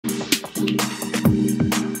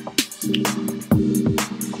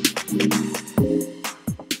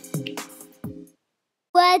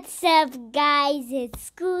What's up, guys?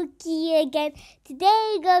 It's Cookie again.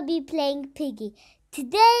 Today we're gonna be playing Piggy.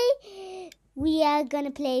 Today we are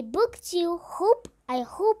gonna play book 2. I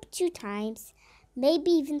hope 2 times,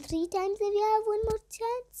 maybe even 3 times if you have one more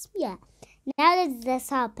chance. Yeah. Now let's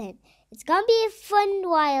just hop in. It's gonna be a fun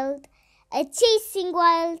wild, a chasing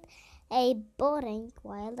wild, a boring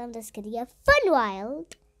wild. I'm just kidding. A fun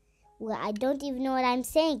wild. Well, I don't even know what I'm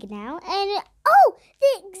saying now. And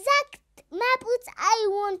the exact map which I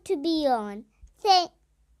want to be on.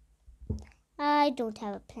 I don't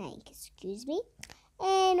have a plank, excuse me.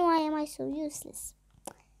 And why am I so useless?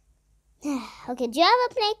 Okay, do you have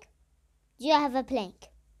a plank? Do you have a plank?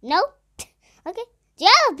 No? Okay. Do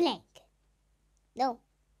you have a plank? No.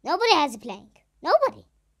 Nobody has a plank. Nobody.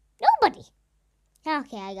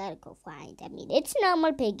 Okay, I gotta go find. I mean, it's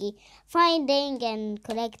normal Piggy. Finding and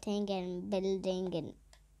collecting and building and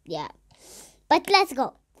yeah. But let's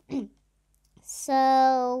go.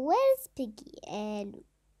 So, where's Piggy? And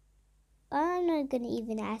I'm not gonna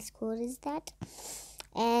even ask what is that.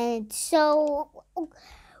 And so, where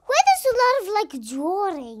there's a lot of like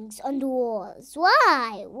drawings on the walls.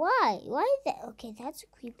 Why? That? Okay, that's a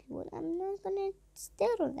creepy one. I'm not gonna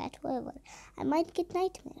stare on that. However, I might get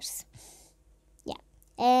nightmares. Yeah.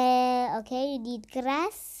 Okay, you need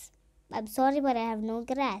grass. I'm sorry, but I have no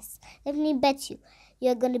grass. Let me bet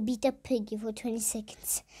you're gonna beat up Piggy for 20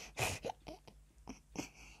 seconds.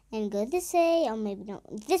 And go this way, or maybe not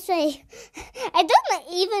this way.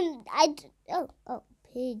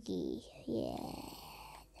 Piggy, yeah.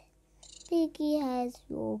 Piggy has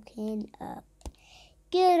woken up.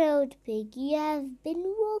 Get out, Piggy, you have been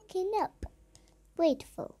woken up.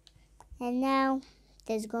 Grateful. And now,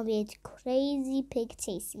 there's gonna be a crazy pig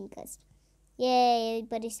chasing us. Yay,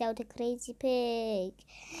 everybody shout a crazy pig.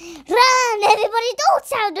 Run, everybody, don't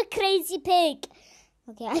shout a crazy pig.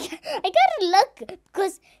 Okay, I gotta look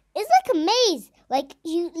because it's like a maze. Like,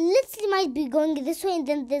 you literally might be going this way and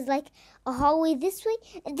then there's like a hallway this way.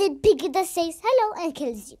 And then Piggy just says hello and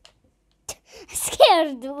kills you.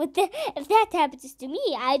 Scared if that happens to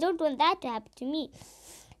me. I don't want that to happen to me.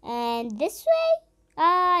 And this way,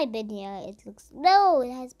 I've been here. It looks, no,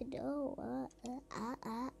 it has been,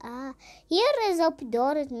 Here is open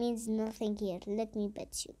door. It means nothing here. Let me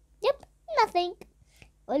bet you. Yep, nothing.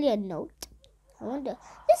 Only a note. I wonder,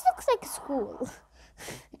 this looks like school.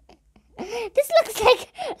 This looks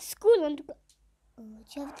like school. Do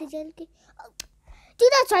you have the gel key? Do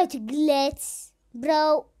not try to glitz,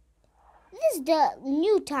 bro. This is the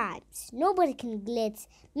new times. Nobody can glitz.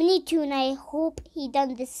 Me need to, and I hope he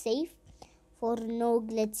done this safe for no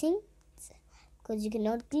glitzing. Because you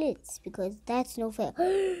cannot glitz, because that's no fair.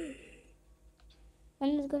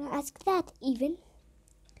 I'm not gonna ask that even.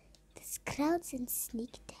 There's crowds and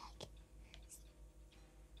sneak attack.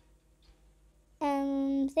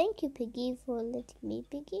 Thank you, Piggy, for letting me.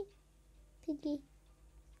 Piggy.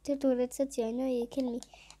 Don't do that, Satya. I know you kill me.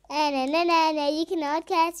 No, you cannot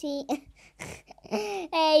catch me.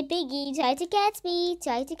 Hey, Piggy, try to catch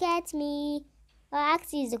me. Well,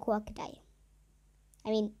 actually, it's a crocodile.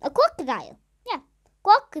 I mean, a crocodile. Yeah,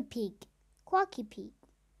 Quacky pig.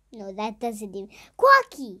 No, that doesn't even.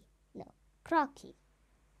 Quacky. No, Crocky.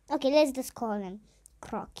 Okay, let's just call him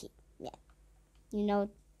Crocky. Yeah, you know.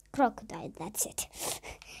 Crocodile, that's it.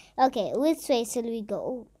 Okay, which way shall we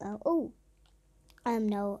go?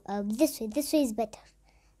 This way is better.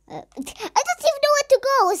 I don't even know where to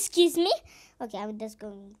go, excuse me. Okay, I'm just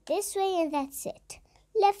going this way and that's it.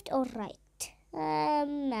 Left or right?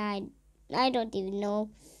 I don't even know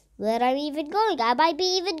where I'm even going. I might be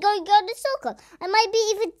even going on a circle. I might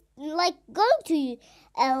be even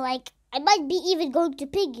I might be even going to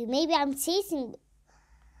Piggy. Maybe I'm chasing.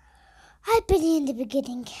 I've been here in the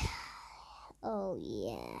beginning. Oh,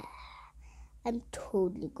 yeah. I'm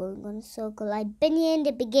totally going on a circle. I've been here in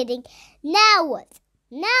the beginning. Now what?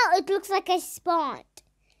 Now it looks like I spawned.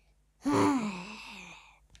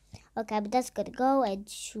 Okay, I'm just going to go and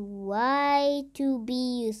try to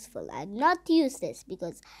be useful. I'm not useless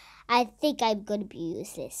because I think I'm going to be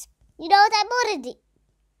useless. You know what? I'm already...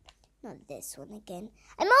 Not this one again.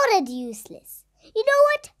 I'm already useless. You know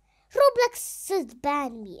what? ROBLOX should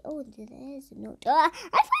ban me. Oh, there's a note. I'm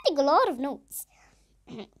finding a lot of notes.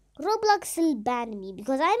 ROBLOX will ban me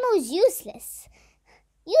because I'm always useless.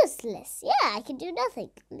 Yeah, I can do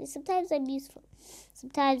nothing. Sometimes I'm useful.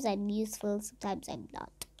 Sometimes I'm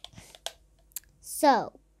not.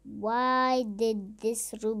 So, why did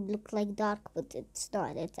this room look like dark? But it's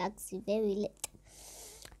not. It's actually very lit.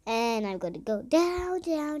 And I'm going to go down.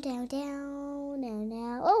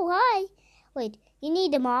 Oh, hi. Wait, you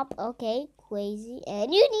need a mop. Okay, crazy.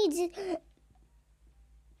 And you need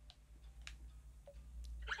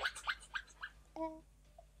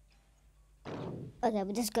Okay,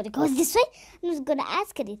 we're just gonna go this way. I'm just gonna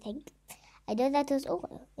ask anything. I know that was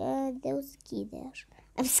there was a key there.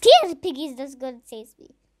 I'm scared Piggy's just gonna chase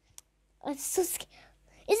me. I'm so scared.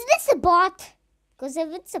 Is this a bot? Because if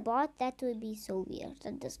it's a bot, that would be so weird.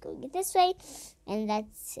 I'm just going it this way, and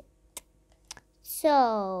that's it.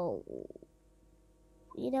 So,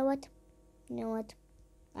 you know what?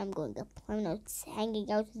 I'm going up. I'm not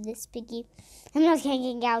hanging out with this Piggy. I'm not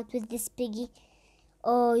hanging out with this Piggy.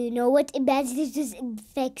 Oh, you know what? Imagine it's just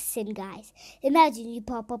infection, guys. Imagine you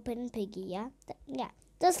pop up in Piggy, yeah? Yeah,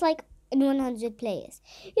 just like in 100 players.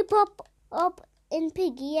 You pop up in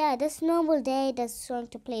Piggy, yeah, that's normal day, that's trying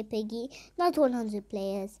to play Piggy, not 100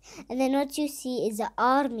 players. And then what you see is an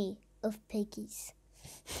army of Piggies.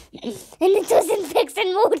 And it was in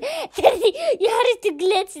fiction mode. You had to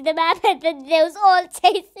glitch the map and then they was all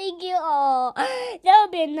chasing you. Oh, that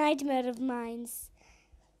would be a nightmare of mine.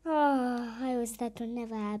 Oh, I wish that would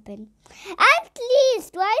never happen. At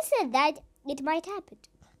least, why I said that, it might happen.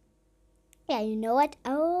 Yeah, you know what?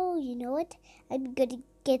 Oh, you know what? I'm gonna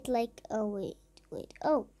get like, oh, wait.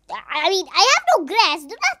 Oh, I mean, I have no grass.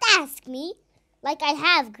 Do not ask me. Like, I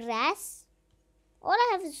have grass. All I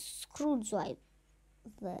have is screwdriver.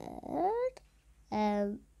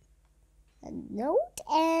 A note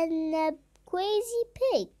and a crazy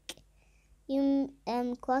pig. You,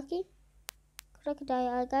 MKoky? Crocodile,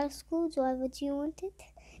 I got a screwdriver. Do you want it?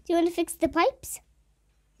 Do you want to fix the pipes?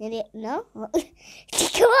 No? Come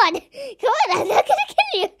on, I'm not gonna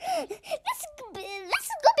kill you. This is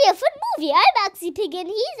gonna be a fun movie. I'm actually Pig and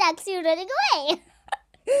he's actually running away.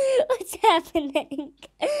 What's happening?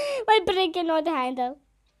 My brain cannot handle.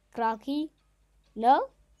 Crocky? No?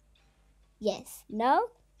 Yes. No?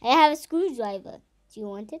 I have a screwdriver. Do you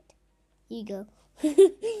want it? Here you go. Do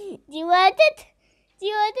you want it? Do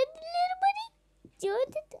you want it, little buddy? Do you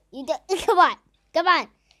want it? You don't. Come on.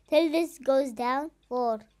 Till this goes down.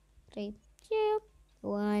 4, 3, 2,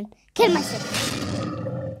 1. Kill myself.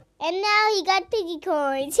 And now he got Piggy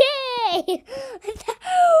coins. Yay!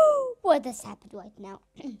 What has happened right now?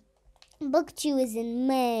 Book 2 is in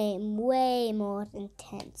way more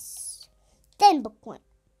intense than book 1.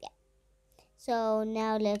 Yeah. So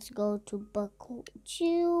now let's go to book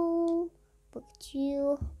 2. Book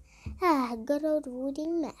 2. Good old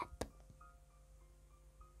wooden map.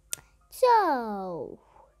 So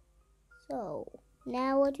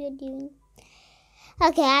now what we're doing?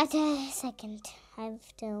 Okay, after a second.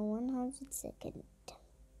 After 100 seconds.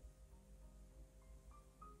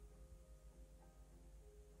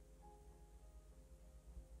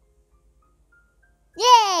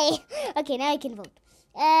 Yay! Okay, now I can vote.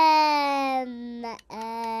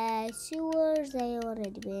 Sewers, I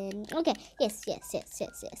already been. Okay, yes.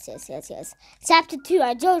 Chapter 2,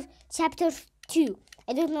 I chose chapter 2.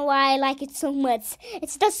 I don't know why I like it so much.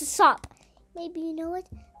 It's just a shop. Maybe, you know what?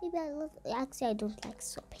 Maybe I love. Actually, I don't like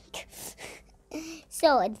shopping.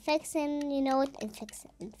 So, infection, you know what? Infection.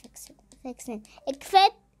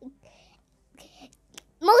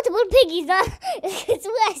 Multiple piggies, huh? That's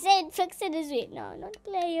what I say. Infection is weird. No, not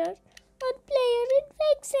player.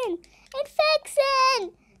 Infection.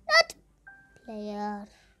 Not player.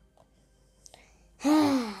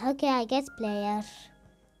 Okay, I guess player.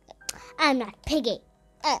 I'm not Piggy.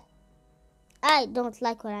 I don't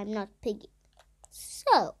like when I'm not Piggy.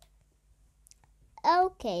 So,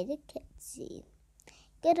 okay, the cutscene.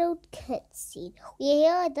 Good old cutscene. We're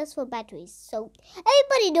here just for batteries, so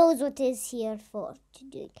everybody knows what is here for to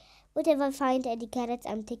do. But if I find any carrots,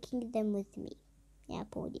 I'm taking them with me. Yeah,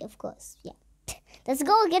 Pony, of course. Yeah. Let's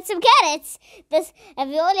go get some carrots. If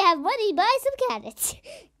you only have money, buy some carrots.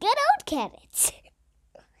 Good old carrots.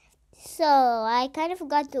 So I kind of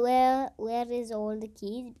forgot where is all the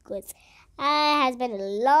keys because it has been a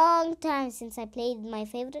long time since I played my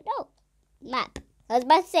favorite map. I was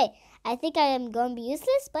about to say, I think I am going to be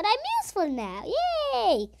useless, but I'm useful now.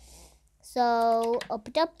 Yay! So,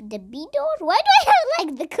 open up the B door. Why do I have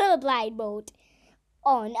like the colorblind mode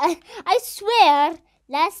on? I swear,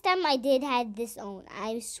 last time I had this on.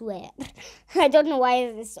 I swear. I don't know why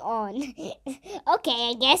it's on. Okay,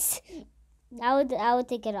 I guess I would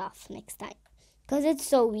take it off next time because it's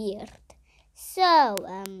so weird. So,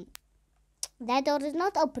 that door is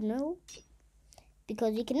not open, no.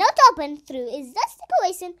 Because we cannot open through. It's just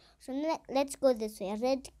decoration. So let's go this way.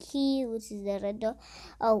 Red key, which is the red door.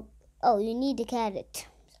 Oh, you need a carrot.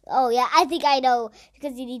 Oh yeah, I think I know.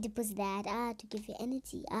 Because you need to push that to give you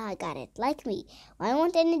energy. I got it. Like me. When I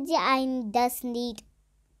want energy, I just need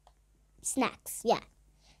snacks. Yeah,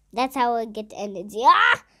 that's how I get energy.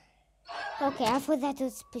 Okay, I thought that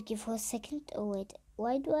was Piggy for a second. Oh wait,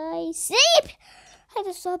 why do I sleep? I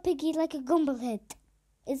just saw Piggy like a gumball head.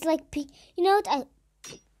 It's like you know what?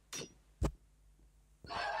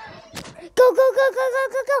 Go, go, go, go, go,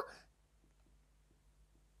 go, go.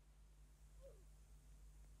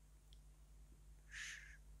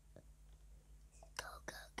 Go,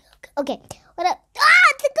 go, go, go. Okay. What up? Ah,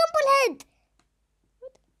 it's a gumball head.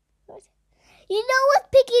 What? You know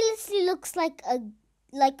what? Piggy literally looks like a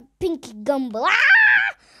pinky gumball.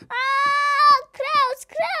 Ah! Ah! Crowds,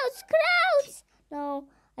 crowds, crowds. No,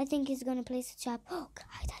 I think he's gonna place a trap. Oh,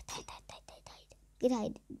 hide, hide, hide, hide, hide, hide, hide. Good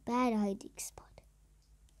hide. Bad hiding spot.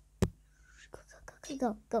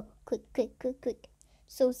 Go, go, quick, quick, quick, quick.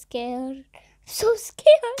 So scared. So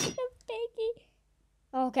scared of Piggy.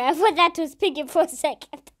 Okay, I thought that was Piggy for a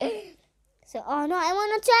second. So, oh no, I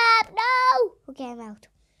want a trap. No. Okay, I'm out.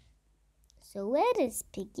 So where is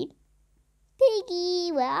Piggy?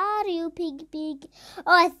 Piggy, where are you, Piggy, Piggy?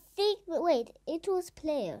 Oh, I think, wait, it was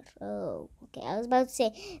player. Oh, okay, I was about to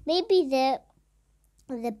say, maybe the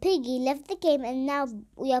Piggy left the game and now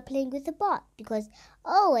we are playing with the bot. Because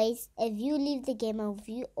always, if you leave the game or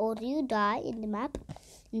you die in the map,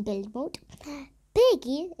 in build mode,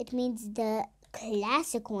 Piggy, it means the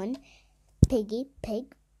classic one, Piggy,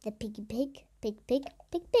 pig, the Piggy, pig, pig, pig,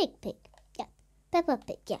 pig, pig, pig. Yeah, Peppa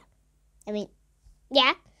Pig, yeah. I mean,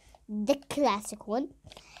 yeah, the classic one.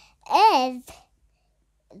 And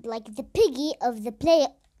like the Piggy of the player.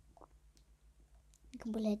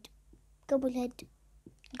 Gumball head, gumball head,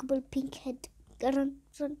 gumball pink head. Run,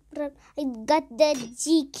 run, run. I got the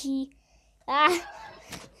G key. Ah.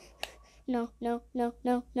 No, no, no,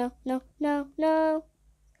 no, no, no, no, no.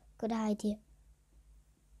 Good idea.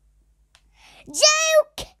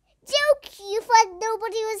 Joke! Joke! You thought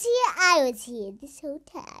nobody was here? I was here this whole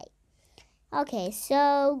time. Okay,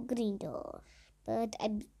 so green door. But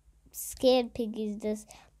I'm scared Piggy is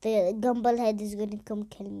the gumball head is gonna come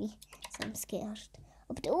kill me. So I'm scared.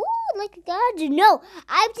 Oh, like a garden. No,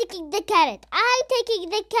 I'm taking the carrot. I'm taking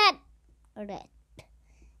the cat. Alright.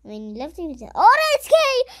 I mean, left me with alright,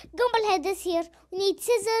 okay. Gumball head is here. We need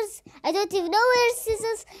scissors. I don't even know where's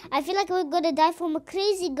scissors. I feel like we're gonna die from a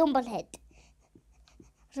crazy gumball head.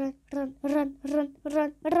 Run, run, run, run,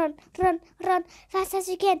 run, run, run, run. Fast as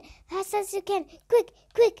you can. Fast as you can. Quick,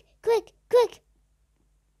 quick, quick, quick.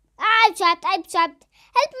 I'm trapped. I'm trapped.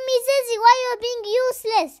 Help me, Zizzy. Why are you being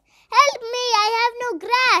useless? Help me. I have no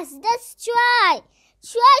grass. Let's try.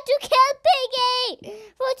 Try to kill Piggy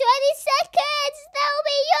for 20 seconds. That will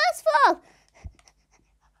be useful.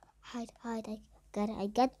 Hide, hide.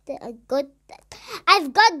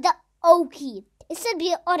 I've got the O key. It should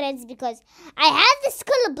be orange because I have the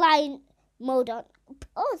colorblind mode on.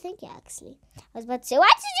 Oh, thank you, actually. I was about to say, why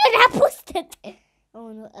did you not post it?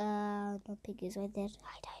 Oh, no, no, Piggy's right there.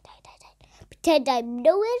 Hide, hide, hide, hide, hide. Pretend I'm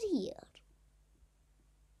nowhere here.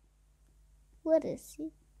 Where is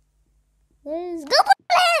he? Where is Gumball?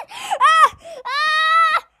 Ah!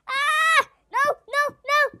 Ah! Ah! No, no,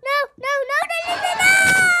 no, no, no, no, no, no, no, no!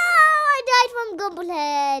 I died from Gumball.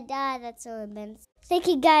 Ah, that's so immense. Thank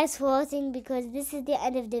you guys for watching because this is the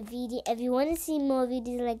end of the video. If you want to see more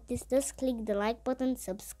videos like this, just click the like button,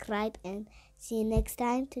 subscribe, and see you next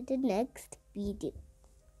time to the next video.